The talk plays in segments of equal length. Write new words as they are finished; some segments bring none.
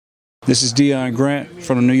This is Deion Grant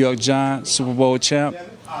from the New York Giants, Super Bowl champ,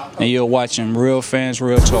 and you're watching Real Fans,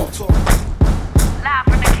 Real Talk. Live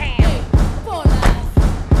from the can.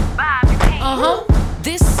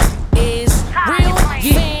 This is Real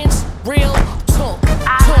Fans, Real Talk.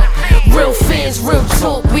 Real fans, real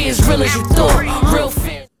talk. We as real as you thought. Real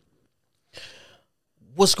fans.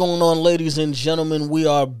 What's going on, ladies and gentlemen? We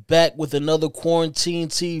are back with another Quarantine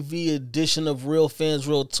TV edition of Real Fans,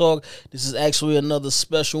 Real Talk. This is actually another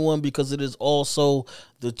special one because it is also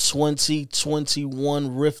the 2021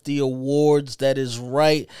 RFRT Awards. That is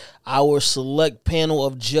right. Our select panel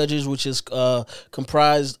of judges, which is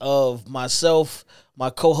comprised of myself,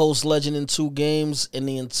 my co-host Legend in 2 Games, and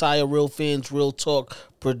the entire Real Fans, Real Talk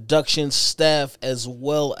production staff, as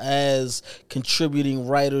well as contributing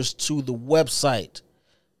writers to the website.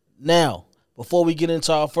 Now, before we get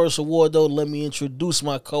into our first award, though, let me introduce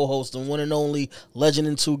my co-host and one and only Legend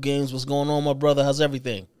in 2 Games. What's going on, my brother? How's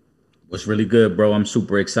everything? What's really good, bro? I'm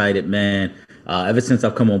super excited, man. Ever since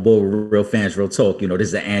I've come on board with Real Fans, Real Talk, this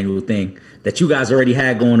is an annual thing that you guys already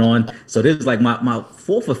had going on. So this is like my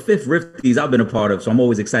fourth or fifth RFRTs I've been a part of. So I'm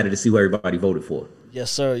always excited to see who everybody voted for.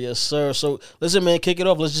 Yes, sir. Yes, sir. So listen, man, kick it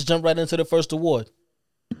off. Let's just jump right into the first award.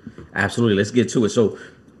 Absolutely. Let's get to it. So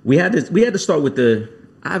we had to start with the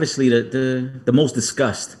most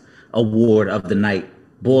discussed award of the night,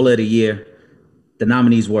 Ball of the Year. The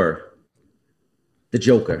nominees were the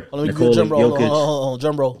Joker, Nikola Jokic. Hold on,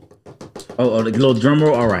 drum roll. Oh, the little drum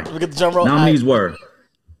roll? All right. Let me get the drum roll. Nominees were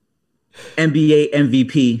NBA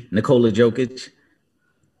MVP, Nikola Jokic,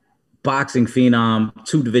 boxing phenom,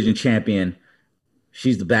 2-division champion.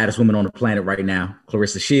 She's the baddest woman on the planet right now,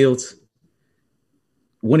 Clarissa Shields.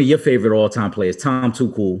 One of your favorite all-time players, Tom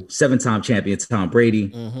Tuchel, 7-time champion Tom Brady,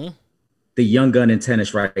 the young gun in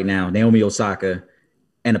tennis right now, Naomi Osaka,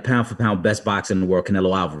 and a pound-for-pound best boxer in the world,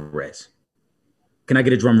 Canelo Alvarez. Can I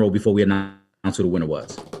get a drum roll before we announce who the winner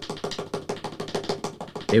was?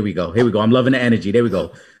 Here we go. I'm loving the energy. There we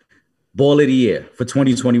go. Ball of the Year for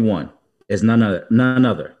 2021 is none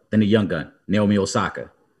other than the young gun, Naomi Osaka.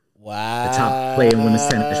 Wow. The top player in women's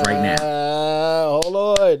tennis right now.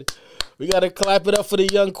 Hold on. We got to clap it up for the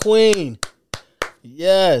young queen.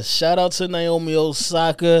 Yes. Shout out to Naomi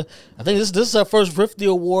Osaka. I think this is her first RFRT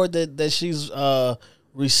award that she's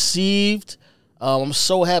received. I'm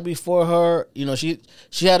so happy for her. She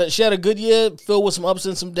had a good year, filled with some ups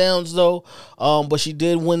and some downs though. But she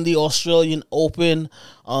did win the Australian Open.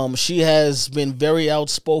 She has been very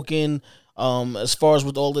outspoken as far as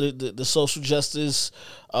with all the social justice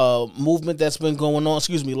movement that's been going on.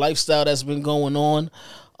 Lifestyle that's been going on.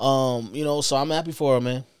 So I'm happy for her,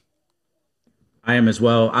 man. I am as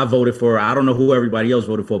well. I voted for her. I don't know who everybody else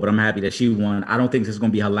voted for, but I'm happy that she won. I don't think this is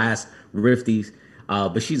going to be her last RFRTs,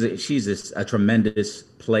 but she's a tremendous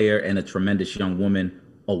player and a tremendous young woman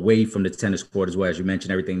away from the tennis court as well. As you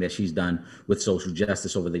mentioned, everything that she's done with social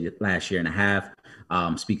justice over the last year and a half,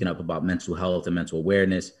 speaking up about mental health and mental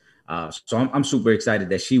awareness. So I'm super excited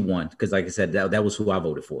that she won because, like I said, that was who I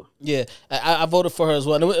voted for. Yeah, I voted for her as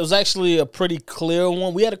well. It was actually a pretty clear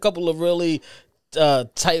one. We had a couple of really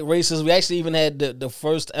tight races. We actually even had the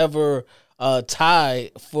first ever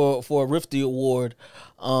tie for a RFRT award.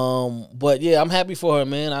 But yeah, I'm happy for her,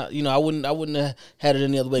 man. I wouldn't have had it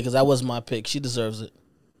any other way because that was my pick. She deserves it.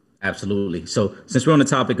 Absolutely. So since we're on the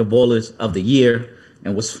topic of ballers of the year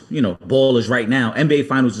and what's ballers right now, NBA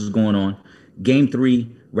Finals is going on. Game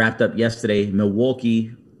 3 wrapped up yesterday.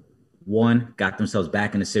 Milwaukee won, got themselves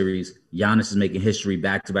back in the series. Giannis is making history,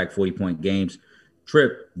 back-to-back 40-point games.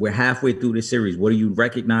 Trip, we're halfway through this series. What are you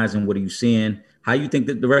recognizing? What are you seeing? How you think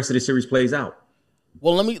that the rest of the series plays out?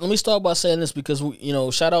 Well, let me start by saying this because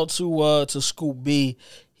shout out to Scoop B.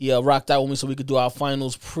 He rocked out with me so we could do our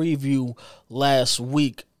finals preview last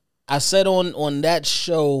week. I said on that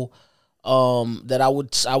show that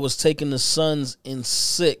I was taking the Suns in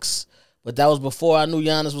 6. But that was before I knew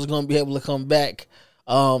Giannis was going to be able to come back.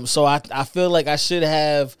 So I feel like I should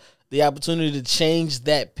have the opportunity to change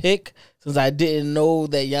that pick since I didn't know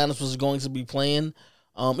that Giannis was going to be playing.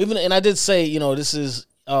 And I did say, this is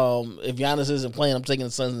if Giannis isn't playing, I'm taking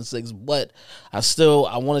the Suns in 6. But I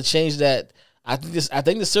want to change that. I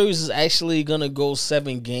think the series is actually going to go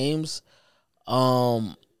 7 games.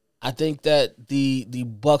 I think that the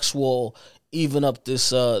Bucks will even up this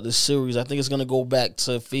series. I think it's gonna go back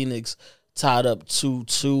to Phoenix tied up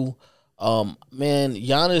 2-2. Man,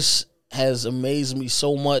 Giannis has amazed me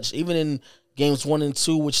so much. Even in games 1 and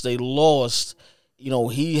 2, which they lost,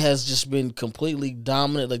 he has just been completely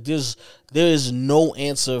dominant. Like there is no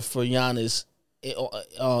answer for Giannis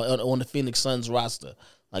on the Phoenix Suns roster.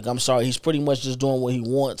 Like, I'm sorry, he's pretty much just doing what he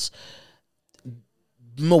wants.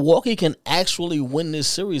 Milwaukee can actually win this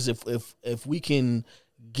series if we can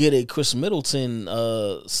get a Chris Middleton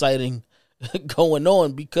sighting going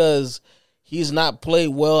on, because he's not played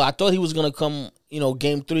well. I thought he was gonna come,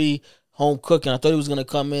 game 3 home cooking. I thought he was gonna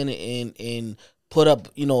come in and put up,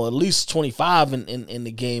 at least 25 in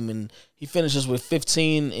the game, and he finishes with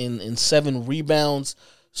 15 and 7 rebounds.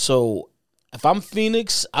 So if I'm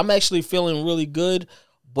Phoenix, I'm actually feeling really good,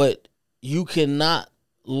 but you cannot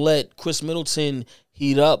let Chris Middleton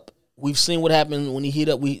heat up. We've seen what happened when he heat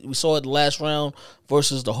up. We saw it the last round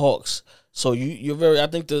versus the Hawks. So I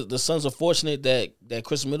think the Suns are fortunate that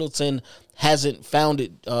Chris Middleton hasn't found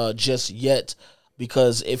it just yet,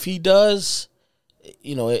 because if he does,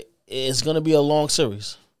 it's going to be a long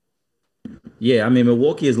series. Yeah, I mean,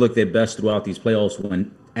 Milwaukee has looked their best throughout these playoffs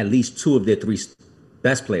when at least 2 of their 3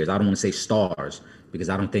 best players, I don't want to say stars, because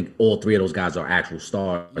I don't think all 3 of those guys are actual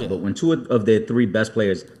stars, but when 2 of their 3 best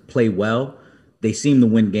players play well, they seem to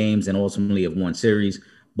win games and ultimately have won series.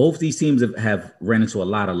 Both these teams have ran into a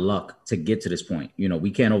lot of luck to get to this point.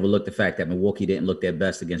 We can't overlook the fact that Milwaukee didn't look their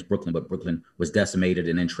best against Brooklyn, but Brooklyn was decimated,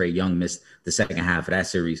 and then Trae Young missed the second half of that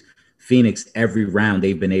series. Phoenix, every round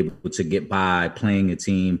they've been able to get by playing a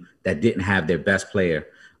team that didn't have their best player.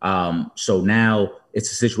 So now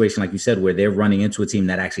it's a situation, like you said, where they're running into a team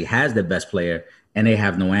that actually has their best player and they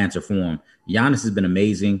have no answer for him. Giannis has been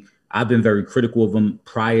amazing. I've been very critical of him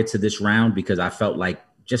prior to this round because I felt like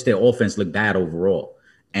just their offense looked bad overall.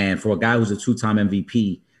 And for a guy who's a 2-time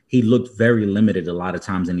MVP, he looked very limited a lot of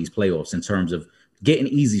times in these playoffs in terms of getting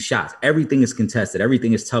easy shots. Everything is contested.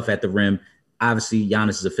 Everything is tough at the rim. Obviously,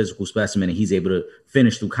 Giannis is a physical specimen and he's able to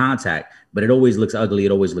finish through contact, but it always looks ugly.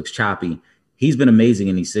 It always looks choppy. He's been amazing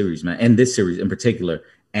in these series, man, and this series in particular.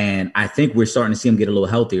 And I think we're starting to see him get a little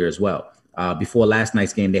healthier as well. Before last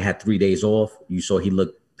night's game, they had 3 days off. You saw he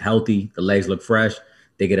looked healthy. The legs look fresh.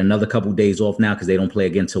 They get another couple days off now because they don't play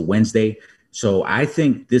again till Wednesday. So I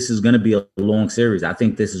think this is going to be a long series. I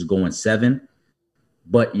think this is going 7.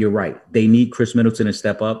 But you're right. They need Chris Middleton to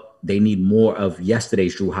step up. They need more of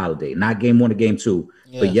yesterday's Drew Holiday, not game 1 or game 2,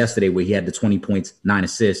 but yesterday where he had the 20 points, 9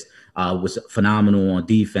 assists, was phenomenal on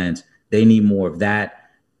defense. They need more of that.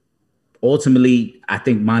 Ultimately, I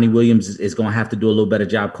think Monty Williams is going to have to do a little better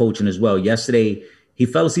job coaching as well. Yesterday, he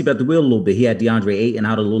fell asleep at the wheel a little bit. He had DeAndre Ayton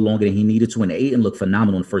out a little longer than he needed to, and Ayton looked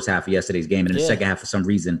phenomenal in the first half of yesterday's game. And in the second half, for some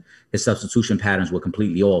reason, his substitution patterns were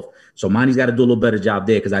completely off. So Monty's got to do a little better job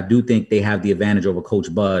there because I do think they have the advantage over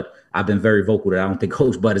Coach Bud. I've been very vocal that I don't think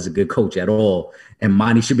Coach Bud is a good coach at all, and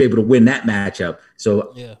Monty should be able to win that matchup.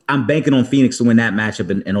 So I'm banking on Phoenix to win that matchup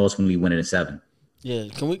and ultimately win it in 7. Yeah,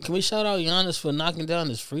 can we shout out Giannis for knocking down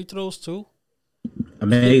his free throws too?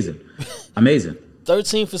 Amazing.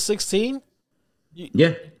 13 for 16.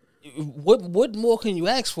 Yeah. What more can you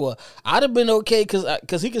ask for? I'd have been okay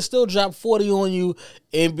because he can still drop 40 on you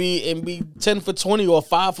and be 10 for 20 or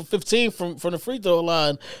 5 for 15 from the free throw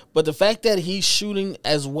line. But the fact that he's shooting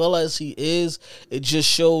as well as he is, it just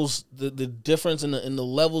shows the difference in the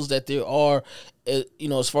levels that there are.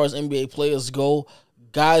 As far as NBA players go.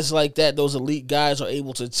 Guys like that, those elite guys, are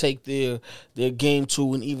able to take their game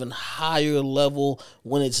to an even higher level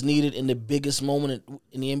when it's needed. In the biggest moment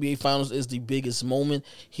in the NBA Finals is the biggest moment.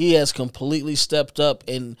 He has completely stepped up,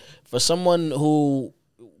 and for someone who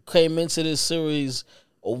came into this series,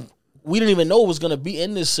 we didn't even know it was going to be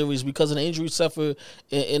in this series because of the injury suffered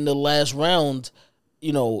in the last round. If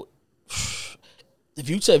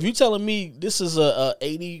you telling me this is a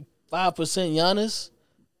 85% Giannis,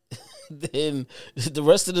 then the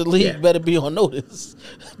rest of the league better be on notice.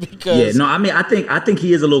 Because I think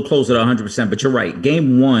he is a little closer to 100%, but you're right.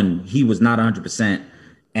 Game 1, he was not 100%,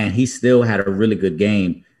 and he still had a really good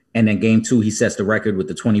game. And then game 2, he sets the record with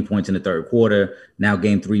the 20 points in the third quarter. Now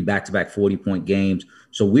game 3, back-to-back 40-point games.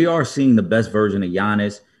 So we are seeing the best version of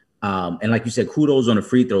Giannis. And like you said, kudos on the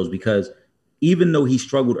free throws because even though he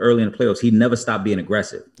struggled early in the playoffs, he never stopped being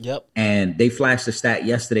aggressive. Yep. And they flashed a stat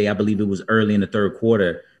yesterday, I believe it was early in the third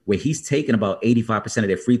quarter, where he's taken about 85% of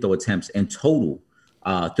their free throw attempts in total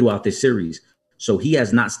throughout this series. So he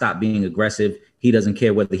has not stopped being aggressive. He doesn't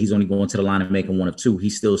care whether he's only going to the line and making 1 of 2.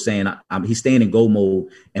 He's still saying he's staying in go mode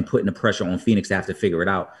and putting the pressure on Phoenix to have to figure it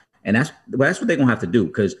out. And that's what they're going to have to do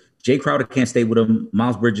because Jay Crowder can't stay with him.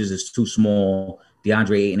 Miles Bridges is too small.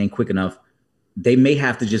 DeAndre Ayton ain't quick enough. They may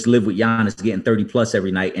have to just live with Giannis getting 30-plus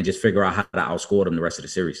every night and just figure out how to outscore them the rest of the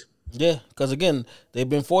series. Yeah, because again, they've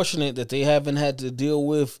been fortunate that they haven't had to deal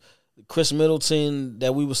with Chris Middleton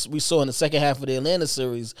that we saw in the second half of the Atlanta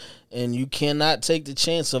series, and you cannot take the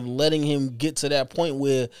chance of letting him get to that point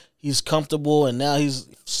where he's comfortable and now he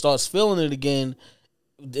starts feeling it again.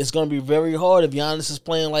 It's going to be very hard if Giannis is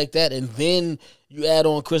playing like that, and then you add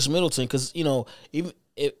on Chris Middleton because even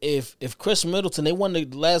if Chris Middleton, they won the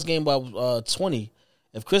last game by 20.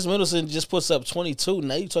 If Chris Middleton just puts up 22,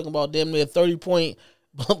 now you're talking about damn near 30-point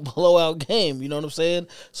blowout game. You know what I'm saying?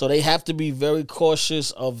 So they have to be very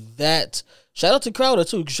cautious of that. Shout out to Crowder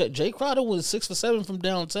too. Jay Crowder was 6 for 7 from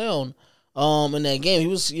downtown. In that game, he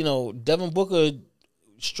was, Devin Booker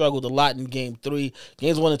struggled a lot in game 3.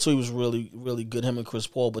 Games 1 and 2, he was really, really good, him and Chris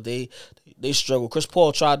Paul, but they struggled. Chris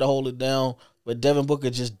Paul tried to hold it down, but Devin Booker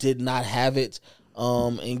just did not have it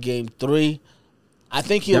in game 3. I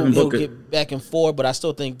think he'll get back in 4, but I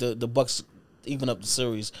still think the Bucks even up the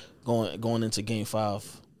series going into game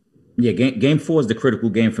 5. Yeah, game 4 is the critical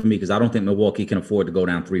game for me because I don't think Milwaukee can afford to go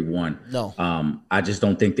down 3-1. No. I just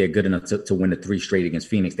don't think they're good enough to win the 3 straight against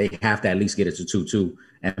Phoenix. They have to at least get it to 2-2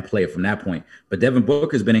 and play it from that point. But Devin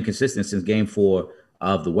Booker's been inconsistent since game 4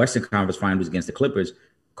 of the Western Conference Finals against the Clippers.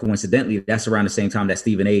 Coincidentally, that's around the same time that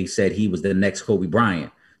Stephen A. said he was the next Kobe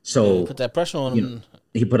Bryant. So put that pressure on him.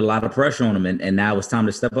 He put a lot of pressure on him, and now it's time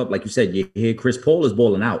to step up. Like you said, you hear Chris Paul is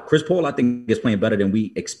balling out. Chris Paul, I think, is playing better than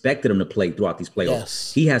we expected him to play throughout these playoffs.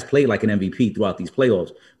 Yes. He has played like an MVP throughout these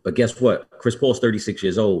playoffs. But guess what? Chris Paul's 36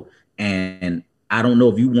 years old, and I don't know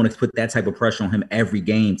if you want to put that type of pressure on him every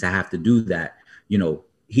game to have to do that.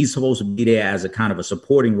 He's supposed to be there as a kind of a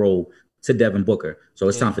supporting role to Devin Booker. So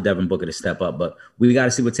it's time for Devin Booker to step up. But we got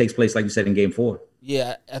to see what takes place, like you said, in game 4.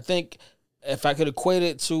 Yeah, I think if I could equate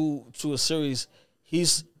it to a series,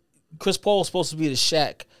 Chris Paul is supposed to be the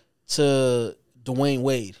Shaq to Dwayne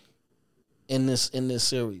Wade in this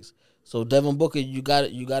series. So Devin Booker, you got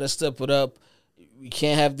to step it up. We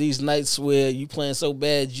can't have these nights where you playing so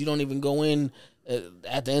bad you don't even go in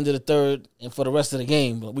at the end of the third and for the rest of the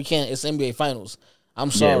game. But we can't. It's NBA Finals. I'm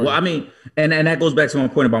sorry. Yeah, well, I mean, and that goes back to my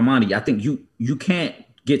point about Monty. I think you can't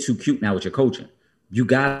get too cute now with your coaching. You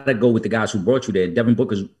gotta go with the guys who brought you there. Devin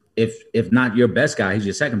Booker's, if not your best guy, he's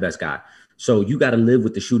your second best guy. So you got to live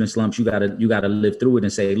with the shooting slumps. You got to live through it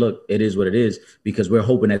and say, look, it is what it is, because we're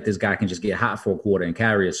hoping that this guy can just get hot for a quarter and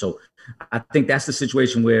carry it. So I think that's the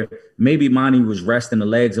situation where maybe Monty was resting the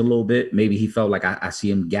legs a little bit. Maybe he felt like I see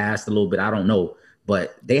him gassed a little bit. I don't know.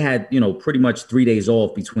 But they had, pretty much 3 days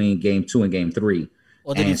off between game 2 and game 3.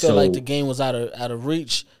 Or did he feel like the game was out of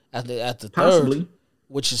reach at the possibly. third?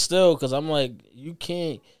 Which is still, because I'm like, you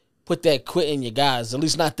can't put that quit in your guys, at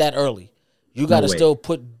least not that early. You got to still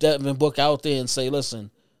put Devin Booker out there and say,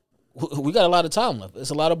 listen, we got a lot of time left. There's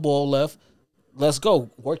a lot of ball left. Let's go.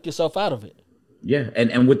 Work yourself out of it. Yeah,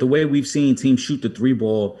 and with the way we've seen teams shoot the 3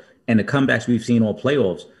 ball and the comebacks we've seen all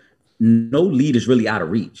playoffs, no lead is really out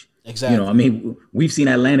of reach. Exactly. We've seen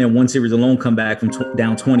Atlanta in one series alone come back from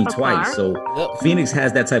down 20 twice. So Phoenix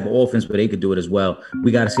has that type of offense, but they could do it as well.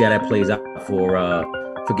 We got to see how that plays out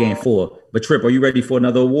for game 4. But Trip, are you ready for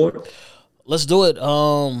another award? Let's do it.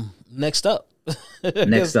 Next up.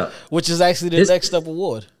 Next up. Which is actually the next up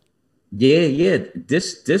award. Yeah.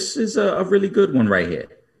 This is a really good one right here.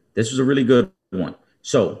 This was a really good one.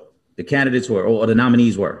 So the candidates were, or the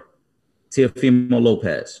nominees were, Teofimo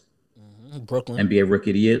Lopez, Brooklyn, NBA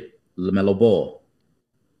Rookie of the Year, LaMelo Ball,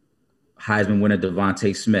 Heisman winner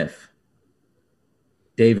Devontae Smith,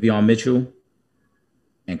 Davion Mitchell,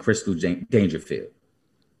 and Crystal Dangerfield.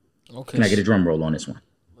 Okay. Can I get a drum roll on this one?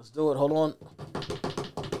 Let's do it. Hold on.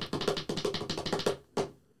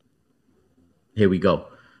 Here we go.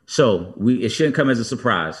 So it shouldn't come as a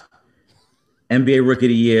surprise. NBA Rookie of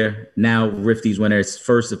the Year, now Rifty's winner. It's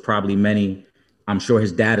first of probably many. I'm sure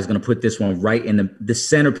his dad is going to put this one right in the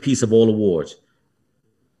centerpiece of all awards.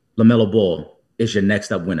 LaMelo Ball is your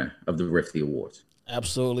next up winner of the Rifty Awards.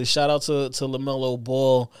 Absolutely. Shout out to LaMelo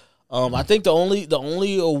Ball. I think the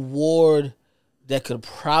only award that could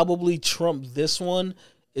probably trump this one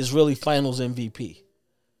is really Finals MVP.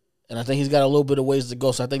 And I think he's got a little bit of ways to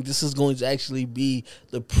go. So I think this is going to actually be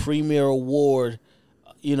the premier award,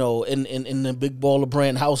 in the Big Baller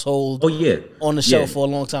Brand household. Oh, yeah. On the show for a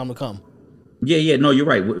long time to come. Yeah. No, you're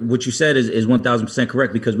right. What you said is 1,000%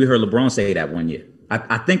 correct, because we heard LeBron say that one year.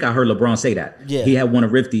 I think I heard LeBron say that. Yeah. He had one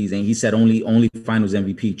of Rifty's, and he said only Finals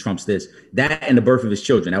MVP trumps this. That and the birth of his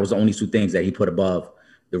children. That was the only 2 things that he put above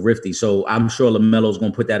the Rifty. So I'm sure LaMelo's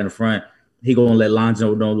going to put that in the front. He going to let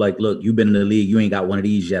Lonzo know, like, look, you've been in the league. You ain't got one of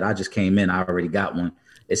these yet. I just came in. I already got one.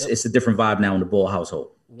 It's a different vibe now in the Ball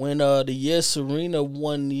household. When the year Serena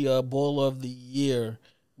won the Baller of the Year,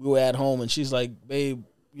 we were at home, and she's like, babe,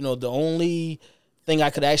 the only thing I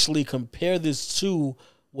could actually compare this to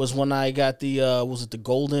was when I got the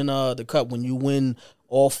golden the cup, when you win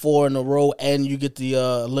all 4 in a row and you get the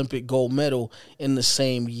Olympic gold medal in the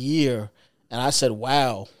same year. And I said,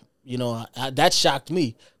 wow, that shocked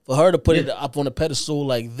me for her to put it up on a pedestal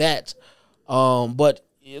like that. But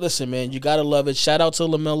listen, man, you gotta love it. Shout out to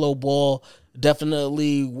LaMelo Ball.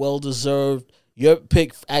 Definitely well deserved. Your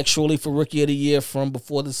pick actually for Rookie of the Year from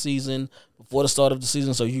before the start of the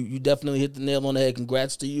season. So you definitely hit the nail on the head.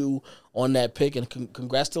 Congrats to you on that pick, and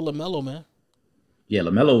congrats to LaMelo, man. Yeah,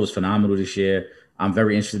 LaMelo was phenomenal this year. I'm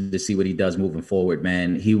very interested to see what he does moving forward,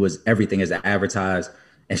 man. He was everything as advertised.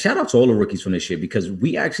 And shout out to all the rookies from this year because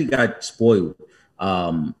we actually got spoiled.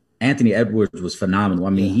 Anthony Edwards was phenomenal. I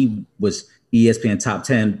mean, he was ESPN top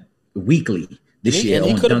 10 weekly this year. And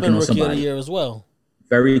he on could have dunking been on Rookie of somebody. the Year as well.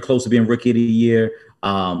 Very close to being Rookie of the Year.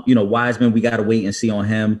 Wiseman, we got to wait and see on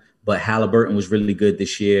him. But Halliburton was really good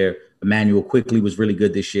this year. Emmanuel Quickly was really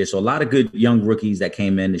good this year. So a lot of good young rookies that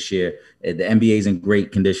came in this year. The NBA's in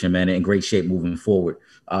great condition, man, in great shape moving forward.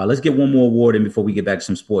 Let's get one more award in before we get back to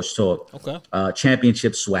some sports talk. Okay.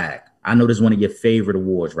 Championship swag. I know this is one of your favorite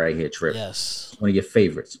awards right here, Trip. Yes. One of your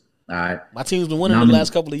favorites. All right. My team's been winning the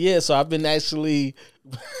last couple of years, so I've been actually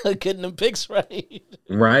getting them picks right.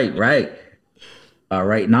 Right. All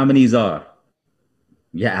right. Nominees are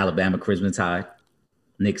Alabama Crimson Tide,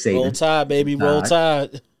 Nick Saban. Roll Tide, baby. Roll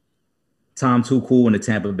Tide. Tom Too Cool and the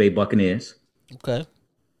Tampa Bay Buccaneers. Okay.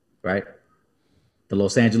 Right. The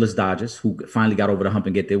Los Angeles Dodgers, who finally got over the hump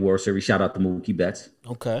and get their World Series. Shout out to Mookie Betts.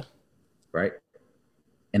 Okay. Right.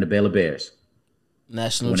 And the Baylor Bears.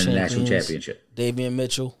 National winning the national championship. Davian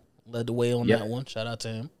Mitchell led the way on that one. Shout out to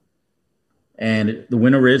him. And the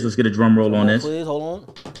winner is, let's get a drum roll on this. Please, hold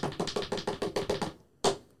on.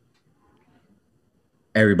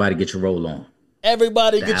 Everybody get your roll on.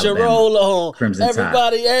 Everybody get your roll on. Crimson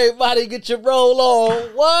everybody get your roll on.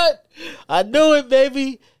 What? I knew it,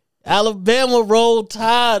 baby. Alabama Roll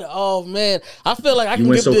Tide. Oh man, I feel like I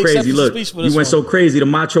can give the acceptance speech for this. You went so crazy. The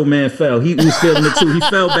Macho Man fell. He was feeling it too. He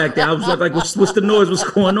fell back there. I was like, what's the noise? What's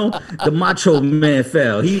going on? The Macho Man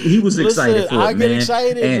fell. He was excited for it, man. I get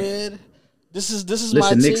excited, man. This is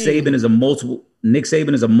my Nick team. Nick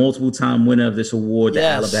Saban is a multiple-time winner of this award, the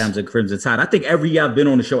Alabama's and Crimson Tide. I think every year I've been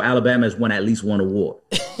on the show, Alabama has won at least one award.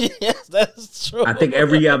 Yes, that's true. I think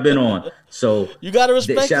every year I've been on. So you gotta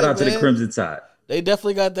respect shout out to man. the Crimson Tide. They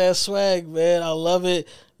definitely got that swag, man. I love it.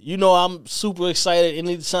 You know, I'm super excited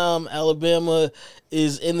anytime Alabama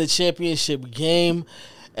is in the championship game.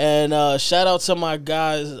 And shout out to my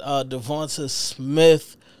guys, Devonta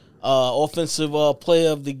Smith, offensive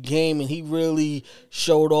player of the game, and he really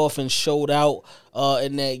showed off and showed out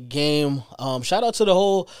in that game. Shout out to the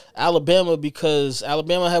whole Alabama because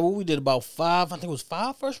Alabama had what we did about five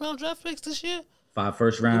first-round draft picks this year. 5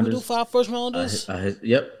 first-rounders. Did we do 5 first-rounders?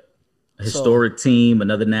 Yep. Historic team,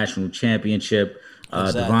 another national championship.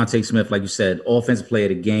 Exactly. Devontae Smith, like you said, offensive player of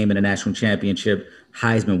the game in a national championship,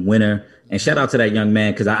 Heisman winner. And shout out to that young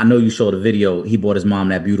man because I know you saw the video. He bought his mom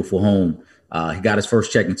that beautiful home. He got his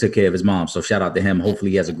first check and took care of his mom. So shout out to him.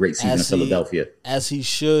 Hopefully he has a great season in Philadelphia. As he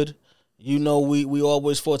should. You know, we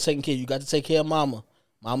always for taking care. You got to take care of mama.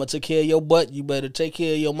 Mama took care of your butt. You better take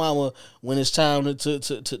care of your mama when it's time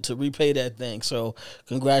to repay that thing. So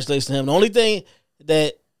congratulations to him. The only thing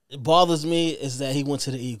that bothers me is that he went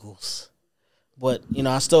to the Eagles. But, you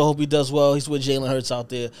know, I still hope he does well. He's with Jalen Hurts out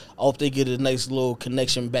there. I hope they get a nice little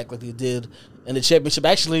connection back like they did in the championship.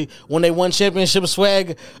 Actually, when they won championship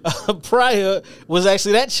swag prior was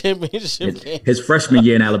actually that championship game. His freshman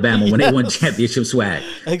year in Alabama when they won championship swag.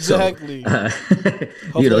 Exactly.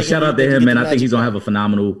 So, shout out to him, man. I think he's going to have a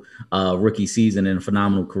phenomenal rookie season and a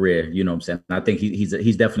phenomenal career. You know what I'm saying? I think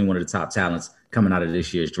he's definitely one of the top talents coming out of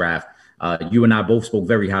this year's draft. You and I both spoke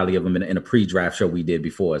very highly of him in a pre-draft show we did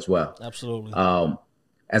before as well. Absolutely.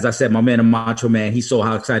 As I said, my man, the Macho Man, he saw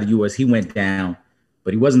how excited you was. He went down,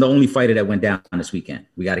 but he wasn't the only fighter that went down this weekend.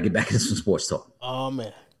 We got to get back into some sports talk. Oh,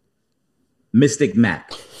 man. Mystic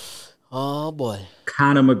Mac. Oh, boy.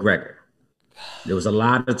 Conor McGregor. There was a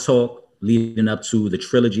lot of talk leading up to the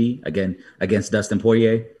trilogy against Dustin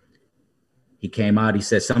Poirier. He came out. He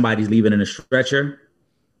said somebody's leaving in a stretcher.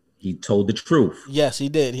 He told the truth. Yes, he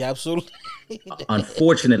did. He absolutely did.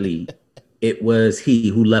 Unfortunately, it was he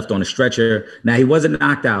who left on a stretcher. Now, he wasn't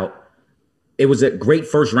knocked out. It was a great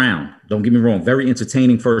first round. Don't get me wrong. Very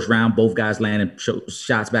entertaining first round. Both guys landing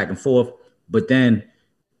shots back and forth. But then,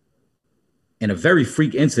 in a very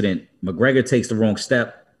freak incident, McGregor takes the wrong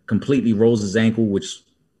step, completely rolls his ankle, which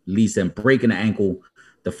leads to him breaking the ankle.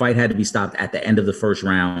 The fight had to be stopped at the end of the first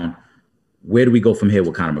round. Where do we go from here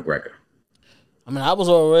with Conor McGregor? I mean, I was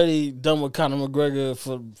already done with Conor McGregor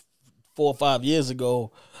for 4 or 5 years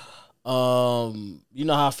ago. You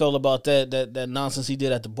know how I felt about that nonsense he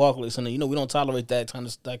did at the Barclays Center. You know, we don't tolerate that kind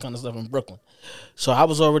of stuff in Brooklyn. So I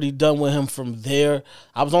was already done with him from there.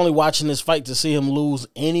 I was only watching this fight to see him lose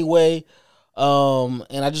anyway.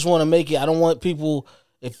 And I just want to make it. I don't want people,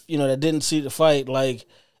 if you know, that didn't see the fight, like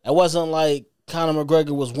it wasn't like Conor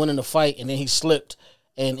McGregor was winning the fight and then he slipped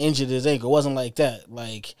and injured his ankle. It wasn't like that.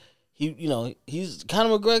 Like Conor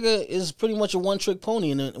McGregor is pretty much a one-trick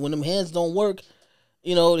pony, and when them hands don't work,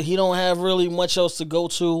 he don't have really much else to go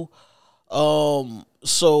to.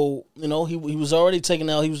 So he was already taken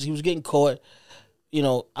out. He was getting caught.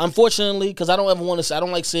 Unfortunately, because I don't ever want to. I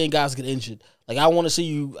don't like seeing guys get injured. Like I want to see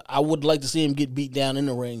you. I would like to see him get beat down in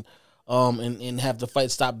the ring, and have the fight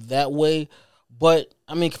stop that way. But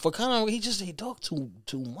I mean, for Conor, he talked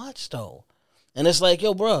too much though, and it's like,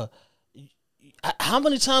 yo, bro, how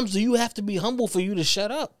many times do you have to be humble for you to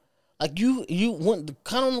shut up? Like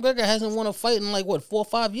Conor McGregor hasn't won a fight in like what 4 or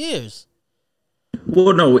 5 years.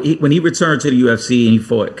 Well, no, when he returned to the UFC and he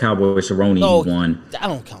fought Cowboy Cerrone, he won. I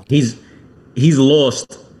don't count that. He's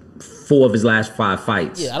lost 4 of his last 5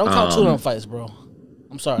 fights. Yeah, I don't count tune-up fights, bro.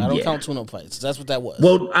 I'm sorry, I don't count tune-up fights. That's what that was.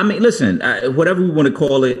 Well, I mean, listen, whatever we want to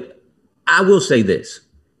call it, I will say this.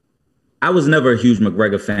 I was never a huge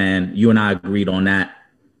McGregor fan. You and I agreed on that.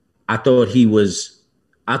 I thought he was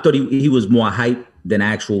more hype than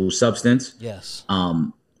actual substance. Yes.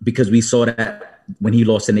 Because we saw that when he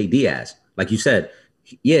lost to Nate Diaz. Like you said,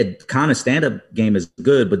 yeah, Conor's stand-up game is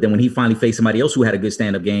good, but then when he finally faced somebody else who had a good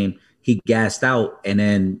stand-up game, he gassed out, and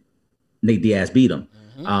then Nate Diaz beat him.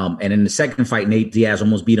 Mm-hmm. And in the second fight, Nate Diaz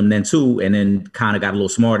almost beat him then too, and then Conor got a little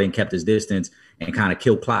smarter and kept his distance and kind of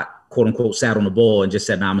killed clock, quote unquote, sat on the ball and just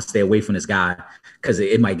said, "Nah, I'm gonna stay away from this guy because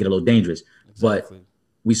it might get a little dangerous." Exactly. But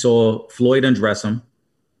we saw Floyd undress him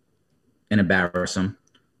and embarrass him.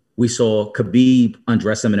 We saw Khabib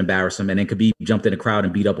undress him and embarrass him, and then Khabib jumped in the crowd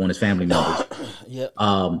and beat up on his family members. Yep.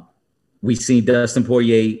 We seen Dustin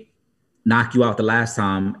Poirier knock you out the last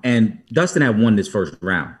time, and Dustin had won this first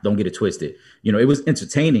round. Don't get it twisted. It was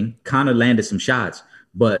entertaining. Conor landed some shots,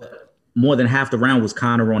 but more than half the round was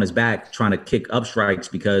Conor on his back trying to kick up strikes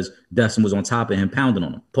because Dustin was on top of him, pounding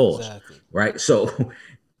on him. Pause. Exactly. Right? So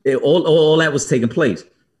all that was taking place.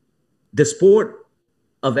 The sport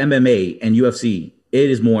of MMA and UFC, it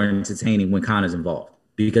is more entertaining when Conor's involved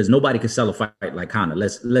because nobody can sell a fight like Conor.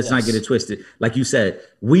 Let's not get it twisted. Like you said,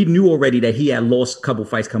 we knew already that he had lost a couple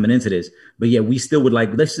fights coming into this, but yeah, we still would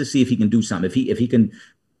let's just see if he can do something. If he can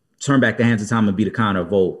turn back the hands of time and beat a Conor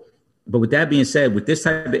of old. But with that being said, with this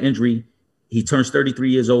type of injury, he turns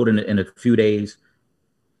 33 years old in a few days.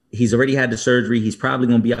 He's already had the surgery. He's probably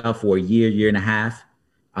going to be out for a year and a half,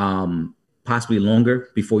 possibly longer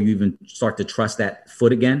before you even start to trust that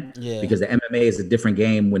foot again. Yeah. Because the MMA is a different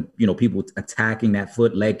game when, people attacking that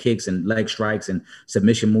foot, leg kicks and leg strikes and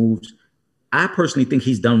submission moves. I personally think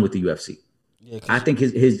he's done with the UFC. Yeah, I think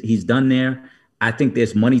he's done there. I think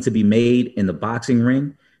there's money to be made in the boxing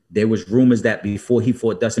ring. There was rumors that before he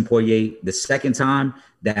fought Dustin Poirier the second time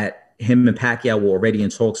that him and Pacquiao were already in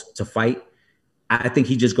talks to fight. I think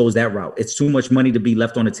he just goes that route. It's too much money to be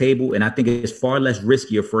left on the table, and I think it's far less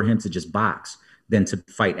riskier for him to just box than to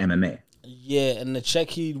fight MMA. Yeah, and the check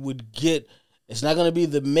he would get, it's not going to be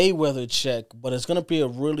the Mayweather check, but it's going to be a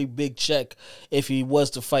really big check if he was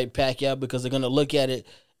to fight Pacquiao because they're going to look at it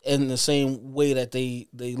in the same way that they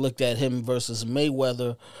looked at him versus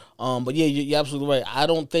Mayweather. But yeah, you're absolutely right. I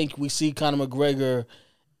don't think we see Conor McGregor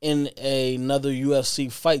in another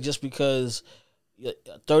UFC fight just because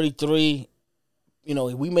 33.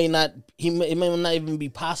 It may not even be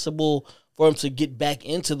possible for him to get back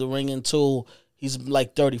into the ring until he's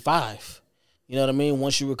like 35. You know what I mean?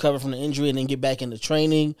 Once you recover from the injury and then get back into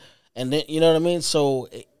training, and then, you know what I mean? So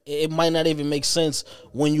it might not even make sense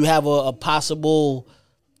when you have a possible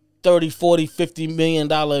 30, 40, $50 million,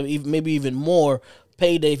 maybe even more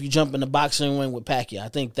payday if you jump in the boxing ring with Pacquiao. I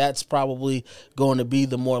think that's probably going to be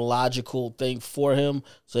the more logical thing for him.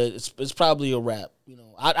 So it's probably a wrap.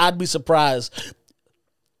 I'd be surprised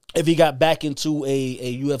if he got back into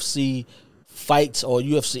a UFC fight or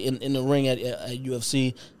UFC in the ring at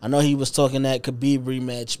UFC. I know he was talking that Khabib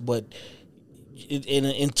rematch, but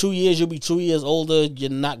in 2 years, you'll be 2 years older. You're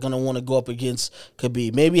not going to want to go up against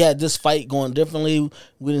Khabib. Maybe had this fight going differently,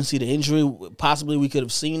 we didn't see the injury. Possibly we could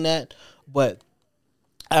have seen that, but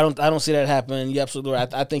I don't see that happening. You're absolutely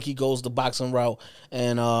right. I think he goes the boxing route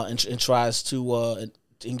and tries to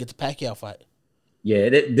and get the Pacquiao fight. Yeah,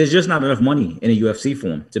 there's just not enough money in a UFC for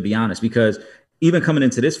him, to be honest, because even coming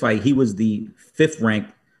into this fight, he was the 5th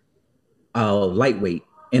ranked lightweight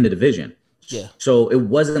in the division. Yeah. So it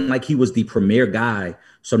wasn't like he was the premier guy.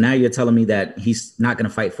 So now you're telling me that he's not going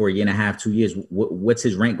to fight for a year and a half, 2 years. What's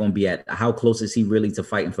his rank going to be at? How close is he really to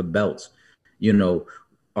fighting for belts?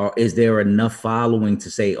 Or is there enough following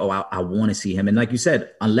to say, oh, I want to see him? And like you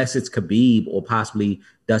said, unless it's Khabib or possibly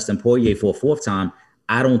Dustin Poirier for a 4th time,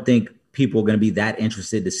 I don't think people are going to be that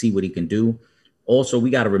interested to see what he can do. Also, we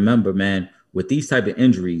got to remember, man, with these type of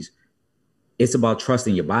injuries, it's about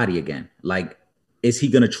trusting your body again. Like, is he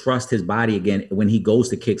going to trust his body again when he goes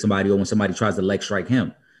to kick somebody or when somebody tries to leg strike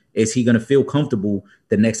him? Is he going to feel comfortable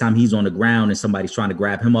the next time he's on the ground and somebody's trying to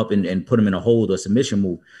grab him up and put him in a hold or submission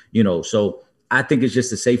move? You know, so I think it's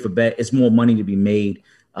just a safer bet. It's more money to be made.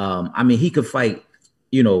 I mean, he could fight,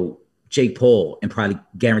 you know, Jake Paul and probably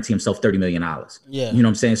guarantee himself $30 million. Yeah. You know what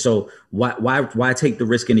I'm saying? So why take the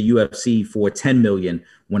risk in the UFC for $10 million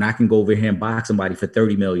when I can go over here and box somebody for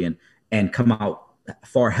 $30 million and come out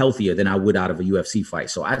far healthier than I would out of a UFC fight?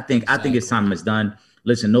 So I think his time is done.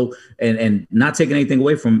 Listen, no, and not taking anything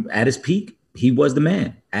away from, at his peak, he was the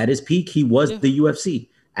man. At his peak, he was the UFC.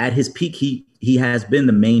 At his peak, he has been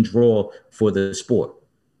the main draw for the sport.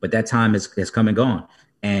 But that time has come and gone.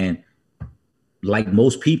 And like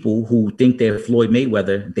most people who think they're Floyd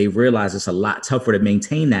Mayweather, they realize it's a lot tougher to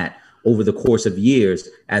maintain that over the course of years,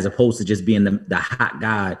 as opposed to just being the hot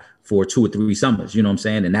guy for 2 or 3 summers. You know what I'm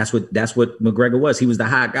saying? And that's what McGregor was. He was the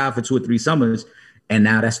hot guy for 2 or 3 summers, and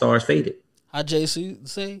now that star has faded. How JC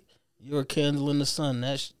say? You're a candle in the sun.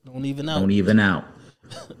 That don't even out. Don't even out.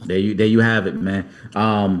 There you have it, man.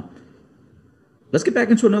 Let's get back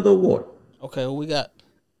into another award. Okay, what we got?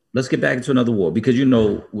 Let's get back into another award because, you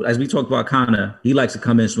know, as we talked about Conor, he likes to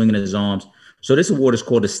come in swinging his arms. So this award is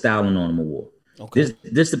called the Styling on Him Award. Okay.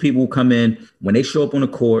 This the people who come in when they show up on the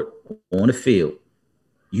court, on the field,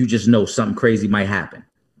 you just know something crazy might happen,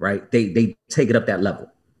 right? They take it up that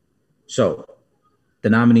level. So the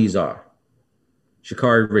nominees are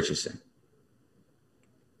Sha'Carri Richardson,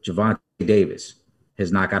 Gervonta Davis,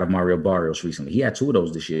 his knockout of Mario Barrios recently. He had 2 of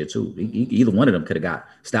those this year too. Either one of them could have got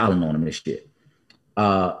styling on him this year.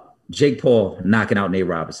 Jake Paul knocking out Nate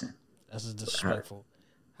Robinson. That's disrespectful.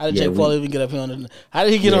 How did Jake Paul even get up here on the? How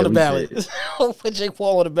did he get on the ballot? Put Jake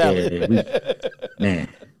Paul on the ballot. Man,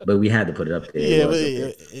 but we had to put it up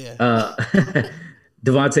there. Yeah.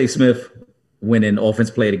 Devontae Smith winning Offense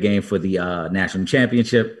Player of the Game for the National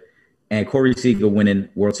Championship, and Corey Seager winning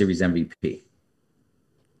World Series MVP.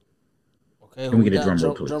 Okay, can we get a drum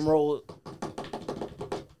roll, please? Drum roll.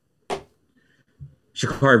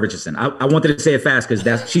 Sha'Carri Richardson. I wanted to say it fast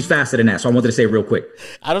because she's faster than that, so I wanted to say it real quick.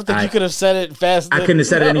 I don't think you could have said it faster. I couldn't have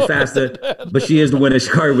said it any faster, but she is the winner.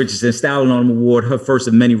 Sha'Carri Richardson, Styling on Him Award, her first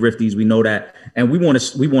of many Rifties. We know that, and we want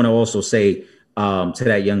to also say to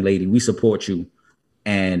that young lady, we support you,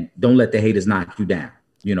 and don't let the haters knock you down.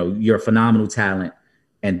 You know, you're a phenomenal talent,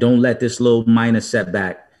 and don't let this little minor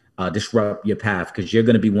setback disrupt your path, because you're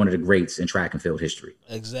going to be one of the greats in track and field history.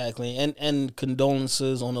 Exactly, and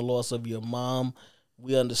condolences on the loss of your mom.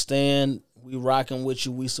 We understand. We rocking with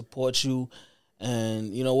you. We support you,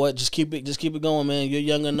 and you know what? Just keep it going, man. You're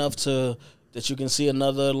young enough that you can see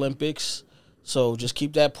another Olympics. So just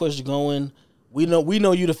keep that push going. We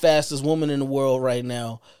know you the fastest woman in the world right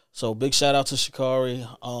now. So big shout out to Sha'Carri.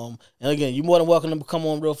 And again, you're more than welcome to come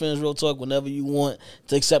on Real Fans Real Talk whenever you want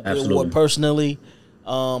to accept the award personally.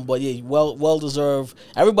 But yeah, well deserved.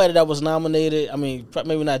 Everybody that was nominated, I mean,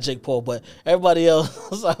 maybe not Jake Paul, but everybody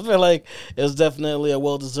else, I feel like it was definitely a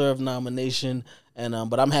well deserved nomination. And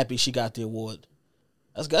but I'm happy she got the award.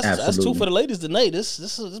 That's 2 for the ladies tonight.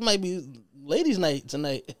 This might be ladies' night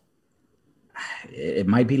tonight. It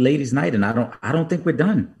might be ladies' night, and I don't think we're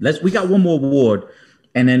done. We got one more award,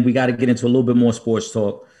 and then we got to get into a little bit more sports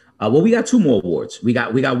talk. Well, we got 2 more awards. We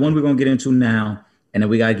got one we're gonna get into now. And then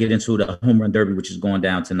we got to get into the Home Run Derby, which is going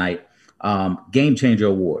down tonight. Game Changer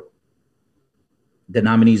Award. The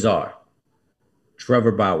nominees are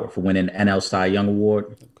Trevor Bauer for winning NL Cy Young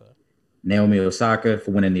Award. Okay. Naomi Osaka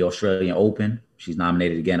for winning the Australian Open. She's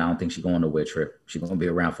nominated again. I don't think she's going nowhere, Trip. She's going to be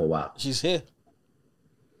around for a while. She's here.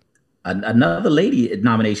 Another lady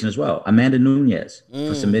nomination as well. Amanda Nunes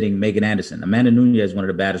for submitting Megan Anderson. Amanda Nunes is one of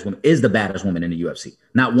the baddest women. Is the baddest woman in the UFC.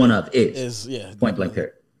 Not one of, is. Point blank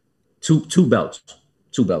period. Two belts.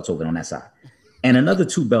 2 belts over on that side, and another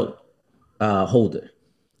 2 belt holder.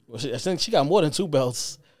 Well, I think she got more than 2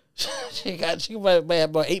 belts. she might have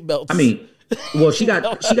about 8 belts. I mean, well, she got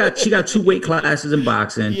 2 weight classes in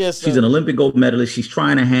boxing. Yes, she's an Olympic gold medalist. She's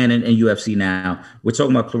trying her hand in UFC now. We're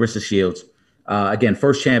talking about Clarissa Shields. Again,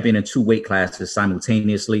 first champion in 2 weight classes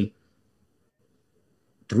simultaneously.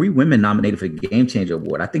 3 women nominated for the Game Changer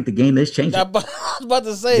Award. I think the game is changing. I was about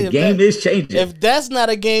to say, the game is changing. If that's not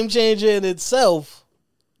a game changer in itself,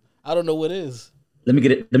 I don't know what is. Let me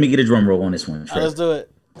get a drum roll on this one. Right, let's do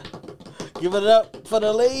it. Give it up for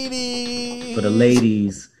the ladies. For the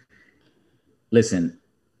ladies. Listen,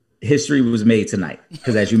 history was made tonight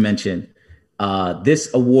because, as you mentioned,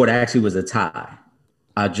 this award actually was a tie.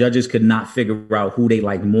 Our judges could not figure out who they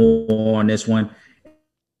liked more on this one.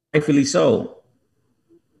 Rightfully so.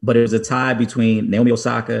 But it was a tie between Naomi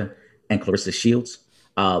Osaka and Clarissa Shields.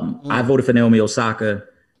 I voted for Naomi Osaka.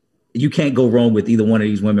 You can't go wrong with either one of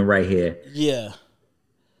these women right here. Yeah.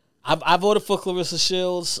 I voted for Clarissa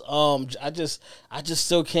Shields. I just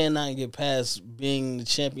still cannot get past being the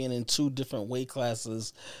champion in two different weight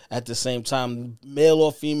classes at the same time. Male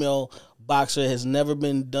or female boxer has never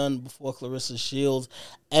been done before Clarissa Shields,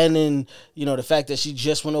 and then the fact that she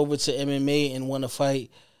just went over to MMA and won a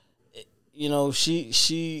fight.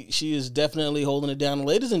 She is definitely holding it down. The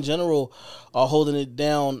ladies in general are holding it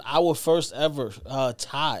down. Our first ever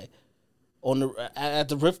tie at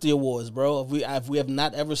the RFRT Awards, bro. We have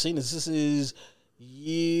not ever seen this. This is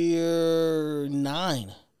year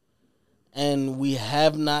 9, and we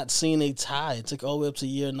have not seen a tie. It took all the way up to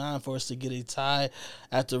year 9 for us to get a tie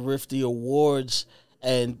at the RFRT Awards,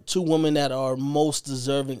 and two women that are most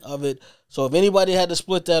deserving of it. So if anybody had to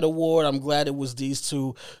split that award, I'm glad it was these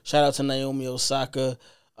two. Shout out to Naomi Osaka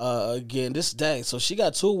again. This day, so she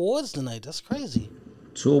got 2 awards tonight. That's crazy.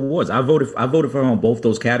 2 awards. I voted for her on both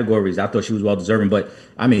those categories. I thought she was well deserving, but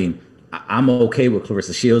I mean, I'm okay with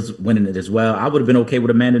Clarissa Shields winning it as well. I would have been okay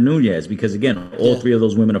with Amanda Nunes because again, all 3 of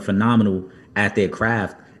those women are phenomenal at their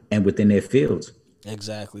craft and within their fields.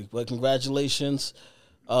 Exactly. But congratulations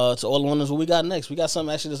to all the winners. What we got next? We got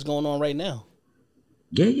something actually that's going on right now.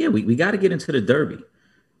 Yeah. We got to get into the Derby.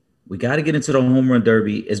 We got to get into the home run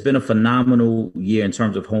derby. It's been a phenomenal year in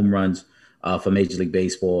terms of home runs for Major League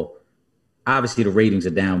Baseball. Obviously, the ratings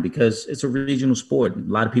are down because it's a regional sport. A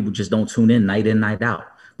lot of people just don't tune in, night out.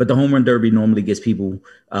 But the home run derby normally gets people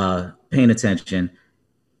paying attention.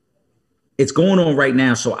 It's going on right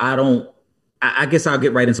now, so I guess I'll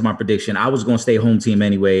get right into my prediction. I was going to stay home team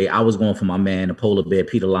anyway. I was going for my man, the polar bear,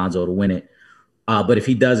 Pete Alonso, to win it. But if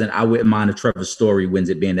he doesn't, I wouldn't mind if Trevor Story wins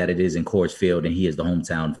it, being that it is in Coors Field and he is the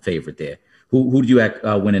hometown favorite there. Who do you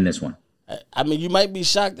win in this one? I mean, you might be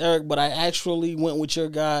shocked, Eric, but I actually went with your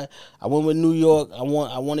guy. I went with New York. I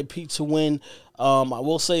wanted Pete to win. I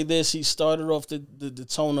will say this: he started off the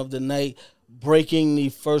tone of the night, breaking the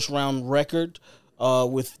first round record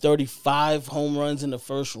with 35 home runs in the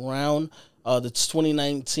first round. The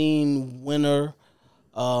 2019 winner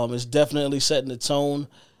is definitely setting the tone.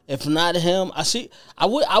 If not him, I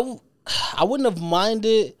wouldn't have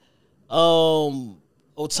minded Otani,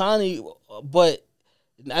 but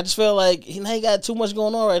I just feel like he got too much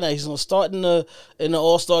going on right now. He's gonna start in the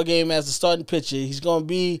All-Star game as the starting pitcher. He's gonna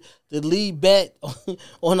be the lead bat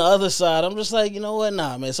on the other side. I'm just like, you know what?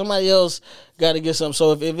 Nah, man. Somebody else got to get something.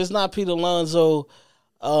 So if it's not Pete Alonso,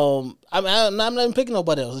 I'm not even picking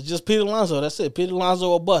nobody else. It's just Pete Alonso. That's it. Pete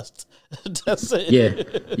Alonso or bust. That's it.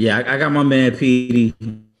 Yeah. I got my man Petey.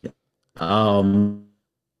 I'm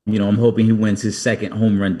hoping he wins his second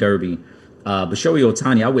home run derby. But Shohei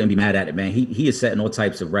Ohtani, I wouldn't be mad at it, man. He is setting all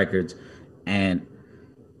types of records, and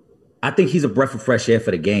I think he's a breath of fresh air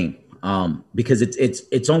for the game. Because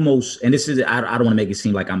it's almost, and this is, I don't want to make it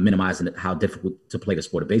seem like I'm minimizing how difficult to play the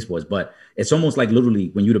sport of baseball is, but it's almost like literally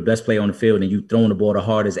when you're the best player on the field and you throwing the ball the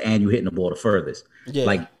hardest and you hitting the ball the furthest. Yeah.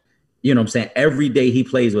 Like, you know what I'm saying? Every day he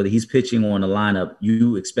plays, whether he's pitching or in the lineup,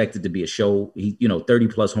 you expect it to be a show. 30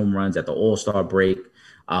 plus home runs at the All-Star break.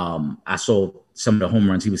 I saw some of the home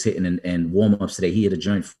runs he was hitting in warm-ups today. He hit a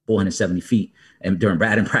joint 470 feet and during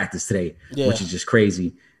batting practice today, which is just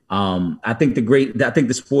crazy. I think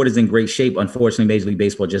the sport is in great shape. Unfortunately, Major League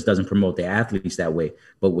Baseball just doesn't promote their athletes that way.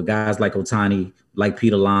 But with guys like Ohtani, like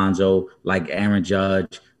Pete Alonso, like Aaron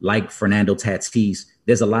Judge, like Fernando Tatis,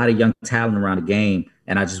 there's a lot of young talent around the game,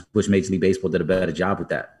 and I just wish Major League Baseball did a better job with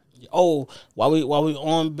that. Oh, while we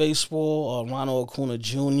on baseball, Ronald Acuna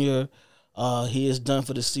Jr. He is done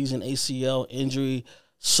for the season, ACL injury.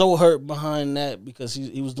 So hurt behind that because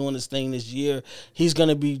he was doing this thing this year. He's going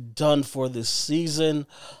to be done for this season,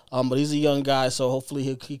 but he's a young guy, so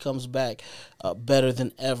hopefully he comes back better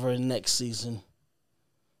than ever next season.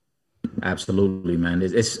 Absolutely, man.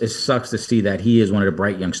 It sucks to see that he is one of the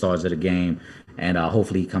bright young stars of the game, and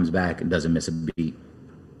hopefully he comes back and doesn't miss a beat.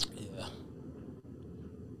 Yeah.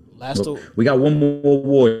 We got one more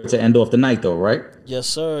award to end off the night, though, right? Yes,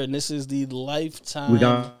 sir. And this is the Lifetime. We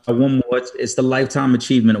got one more. It's the Lifetime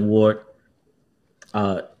Achievement Award.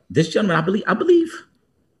 This gentleman, I believe,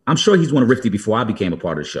 I'm sure he's won a RFRT before I became a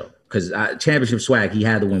part of the show. Because championship swag, he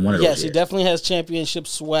had to win one of those. Yes, he definitely has championship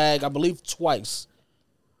swag. I believe twice.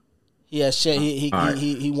 He has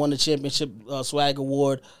he won the championship swag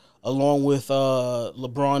award along with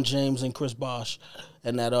LeBron James and Chris Bosh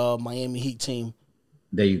and that Miami Heat team.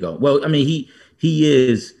 There you go. Well, I mean, he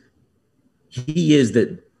is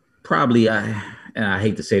the probably, and I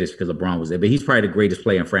hate to say this because LeBron was there, but he's probably the greatest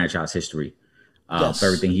player in franchise history for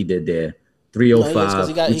everything he did there. 305.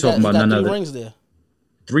 He got 3 rings there.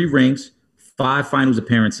 3 rings, 5 finals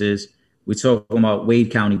appearances, We're talking about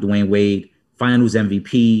Wade County, Dwayne Wade, Finals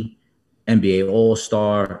MVP, NBA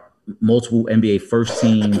All-Star, multiple NBA first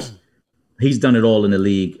teams. He's done it all in the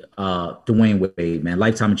league. Dwayne Wade, man,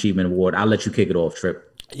 Lifetime Achievement Award. I'll let you kick it off,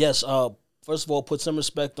 Trip. Yes. First of all, put some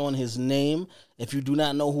respect on his name. If you do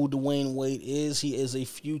not know who Dwayne Wade is, he is a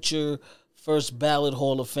future first ballot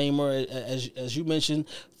Hall of Famer. As you mentioned,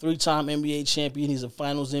 3-time NBA champion. He's a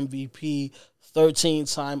Finals MVP,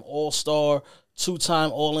 13-time All-Star,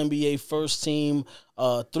 2-time All-NBA first team,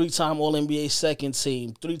 3-time All-NBA second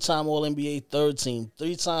team, 3-time All-NBA third team,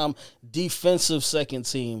 3-time defensive second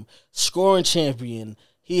team, scoring champion.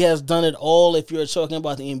 He has done it all. If you're talking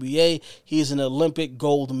about the NBA, he's an Olympic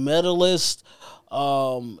gold medalist.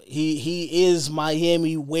 He is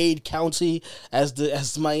Miami Wade County,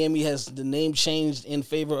 as Miami has the name changed in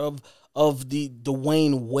favor of the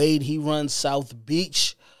Dwayne Wade. He runs South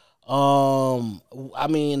Beach. What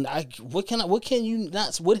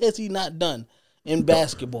has he not done in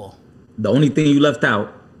basketball? The only thing you left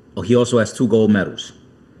out, he also has 2 gold medals.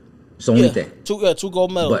 It's the only thing. 2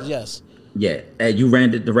 gold medals, But, yes. Yeah, you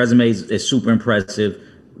ran the resume is super impressive.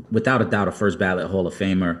 Without a doubt, a first ballot Hall of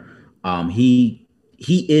Famer. He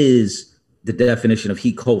is the definition of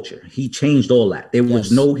heat culture. He changed all that. There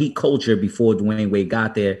was no heat culture before Dwayne Wade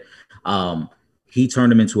got there. He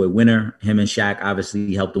turned him into a winner. Him and Shaq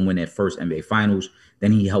obviously helped him win their first NBA Finals.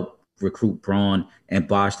 Then he helped recruit Braun and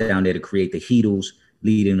Bosh down there to create the Heatles,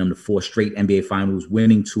 leading them to 4 straight NBA Finals,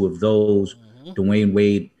 winning 2 of those. Dwayne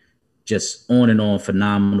Wade, just on and on,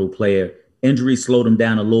 phenomenal player. Injuries slowed him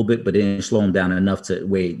down a little bit, but it didn't slow him down enough to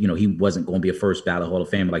where, he wasn't going to be a first ballot Hall of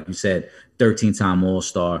Famer. Like you said, 13-time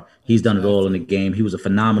All-Star. He's done it all in the game. He was a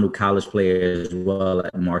phenomenal college player as well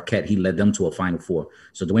at Marquette. He led them to a Final Four.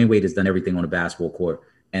 So Dwayne Wade has done everything on the basketball court,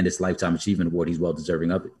 and this Lifetime Achievement Award, he's well deserving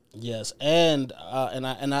of it. Yes, and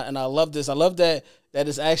I love this. I love that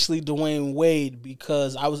it's actually Dwayne Wade,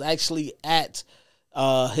 because I was actually at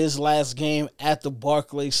his last game at the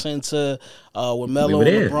Barclays Center when Melo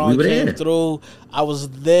and LeBron came through. I was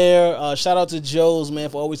there. Shout out to Joe's, man,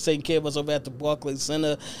 for always taking care of us over at the Barclays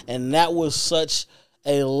Center. And that was such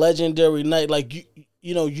a legendary night. Like,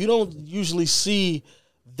 you don't usually see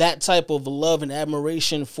that type of love and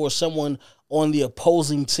admiration for someone on the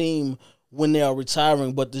opposing team when they are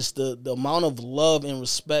retiring, but this the amount of love and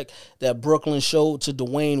respect that Brooklyn showed to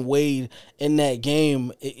Dwayne Wade in that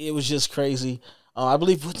game, it was just crazy. I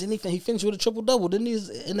believe he finished with a triple-double, didn't he,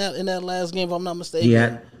 in that last game, if I'm not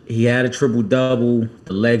mistaken? He had a triple-double.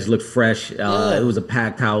 The legs looked fresh. It was a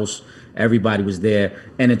packed house. Everybody was there.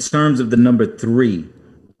 And in terms of the number 3,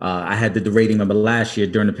 I had the rating number last year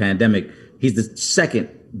during the pandemic. He's the second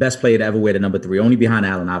best player to ever wear the number 3, only behind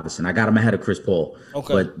Allen Iverson. I got him ahead of Chris Paul.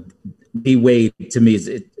 Okay. But D Wade, to me,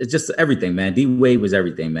 it's just everything, man. D Wade was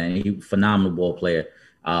everything, man. He was a phenomenal ball player.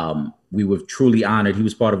 We were truly honored. He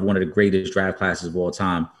was part of one of the greatest draft classes of all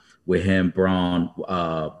time with him, Braun,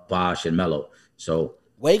 Bosh, and Melo. So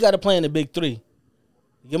Wade got to play in the Big 3.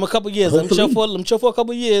 Give him a couple years. Let him chill for a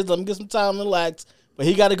couple years. Let him get some time to relax. But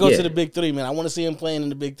he got to go to the Big 3, man. I want to see him playing in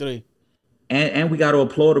the Big 3. And we got to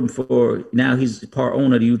applaud him for now he's part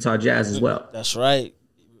owner of the Utah Jazz as well. That's right.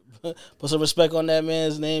 Put some respect on that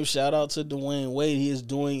man's name. Shout out to Dwayne Wade. He is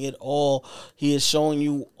doing it all. He is showing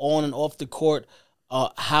you on and off the court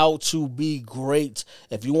how to be great.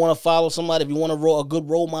 If you want to follow somebody, if you want a good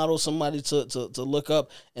role model, somebody to look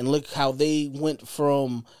up and look how they went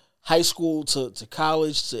from high school to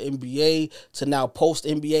college to NBA to now post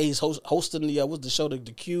NBA. He's hosting the show, the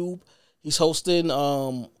Cube. He's hosting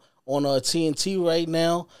on TNT right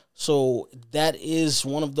now. So that is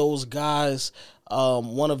one of those guys,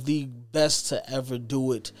 one of the best to ever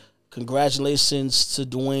do it. Congratulations to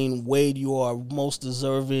Dwayne Wade. You are most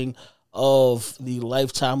deserving of the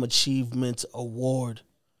Lifetime Achievement Award.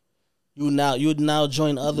 You now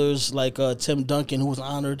join others like Tim Duncan, who was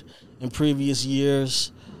honored in previous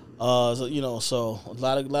years. So a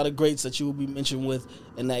lot of greats that you will be mentioned with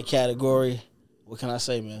in that category. What can I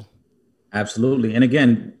say, man? Absolutely. And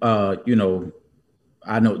again, I know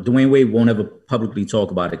Dwayne Wade won't ever publicly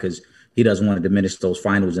talk about it because he doesn't want to diminish those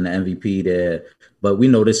finals and the MVP there. But we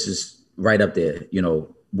know this is right up there,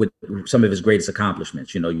 with some of his greatest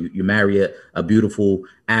accomplishments. You marry a beautiful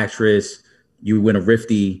actress, you win a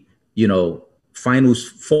Rifty, finals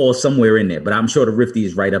fall somewhere in there. But I'm sure the Rifty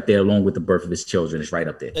is right up there along with the birth of his children. It's right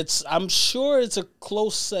up there. I'm sure it's a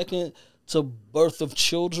close second to birth of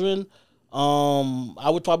children. I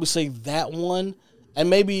would probably say that one. And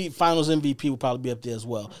maybe Finals MVP would probably be up there as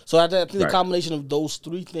well. So I think the combination of those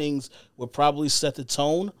 3 things would probably set the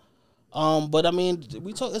tone. But I mean, the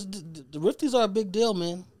Rifties are a big deal,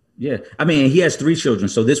 man. Yeah, I mean, he has 3 children,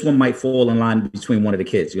 so this one might fall in line between one of the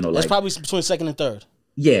kids. You know, That's like probably between second and third.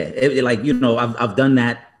 yeah, like you know, I've done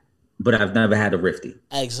that, but I've never had a Rifty.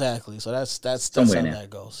 Exactly. So that's Somewhere how now. that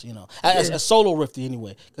goes. You know, as a solo Rifty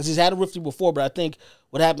anyway, because he's had a Rifty before. But I think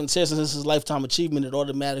what happens here, since this is lifetime achievement, it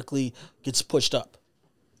automatically gets pushed up.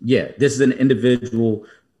 Yeah, this is an individual.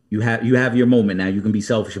 You have your moment now. You can be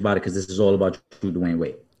selfish about it because this is all about you, Dwayne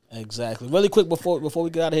Wade. Exactly. Really quick before we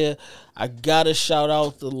get out of here, I gotta shout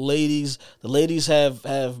out the ladies. The ladies have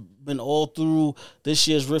been all through this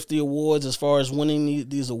year's Rifty Awards as far as winning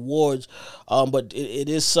these awards. But it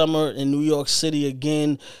is summer in New York City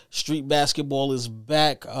again. Street basketball is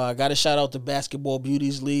back. I gotta shout out the Basketball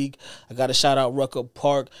Beauties League. I gotta shout out Rucker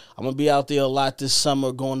Park. I'm gonna be out there a lot this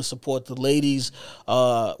summer going to support the ladies.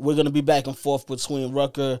 We're gonna be back and forth between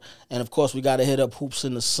Rucker and of course we gotta hit up Hoops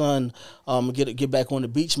in the Sun. Get back on the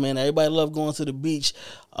beach, man. Everybody love going to the beach.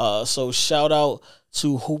 So shout out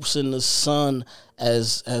to Hoops in the Sun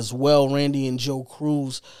as well, Randy and Joe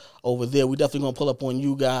Cruz over there. We definitely gonna pull up on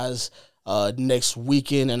you guys next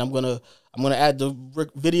weekend, and I'm gonna add the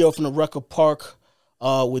video from the Rucker Park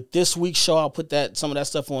with this week's show. I'll put some of that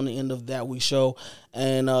stuff on the end of that week's show.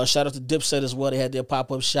 And shout out to Dipset as well. They had their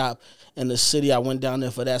pop-up shop in the city. I went down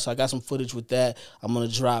there for that, so I got some footage with that. I'm gonna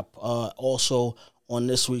drop also on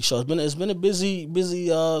this week's show. It's been a busy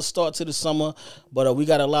start to the summer, but we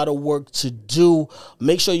got a lot of work to do.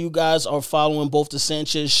 Make sure you guys are following both the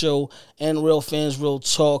Sanchez Show and Real Fans Real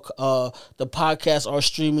Talk. The podcasts are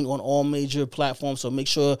streaming on all major platforms, so make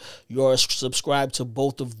sure you are subscribed to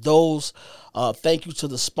both of those. Thank you to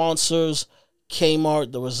the sponsors,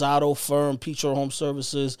 Kmart, the Rosado Firm, Petro Home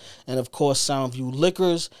Services, and of course Soundview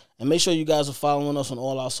Liquors. And make sure you guys are following us on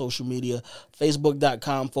all our social media,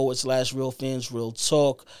 Facebook.com/Real Fans Real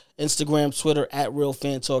Talk, Instagram, Twitter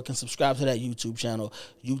 @RealFanTalk, and subscribe to that YouTube channel,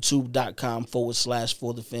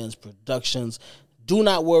 YouTube.com/For the Fans Productions. Do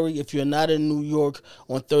not worry, if you're not in New York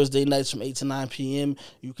on Thursday nights from 8 to 9 p.m.,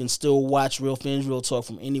 you can still watch Real Fans Real Talk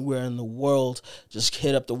from anywhere in the world. Just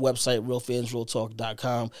hit up the website,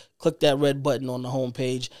 realfansrealtalk.com. Click that red button on the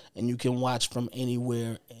homepage, and you can watch from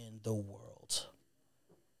anywhere in the world.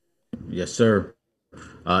 Yes, sir.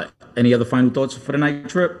 Any other final thoughts for the night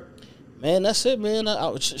trip? Man, that's it, man.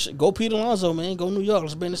 Go Pete Alonso, man. Go New York.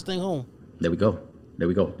 Let's bring this thing home. There we go.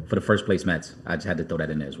 For the first place Mets. I just had to throw that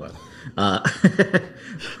in there as well.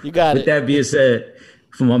 You got With that being said,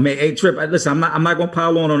 for my man, hey, Trip, listen, I'm not gonna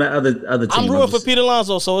pile on that other team. I'm rooting for Pete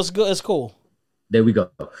Alonso, so it's good. It's cool. There we go.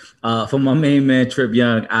 For my main man, Trip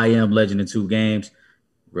Young, I am legend in 2 games.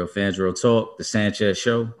 Real Fans, Real Talk, the Sanchez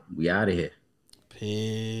Show. We out of here.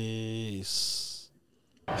 Peace.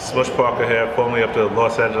 Smush Parker here, formerly of the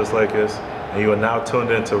Los Angeles Lakers, and you are now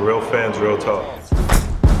tuned in to Real Fans, Real Talk.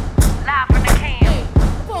 Live from the can.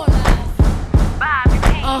 Vibe you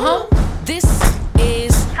can. This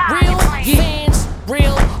is Real Fans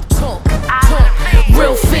Real Talk. I love it.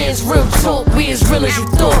 Real Fans Real Talk. We as real as you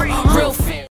thought. Real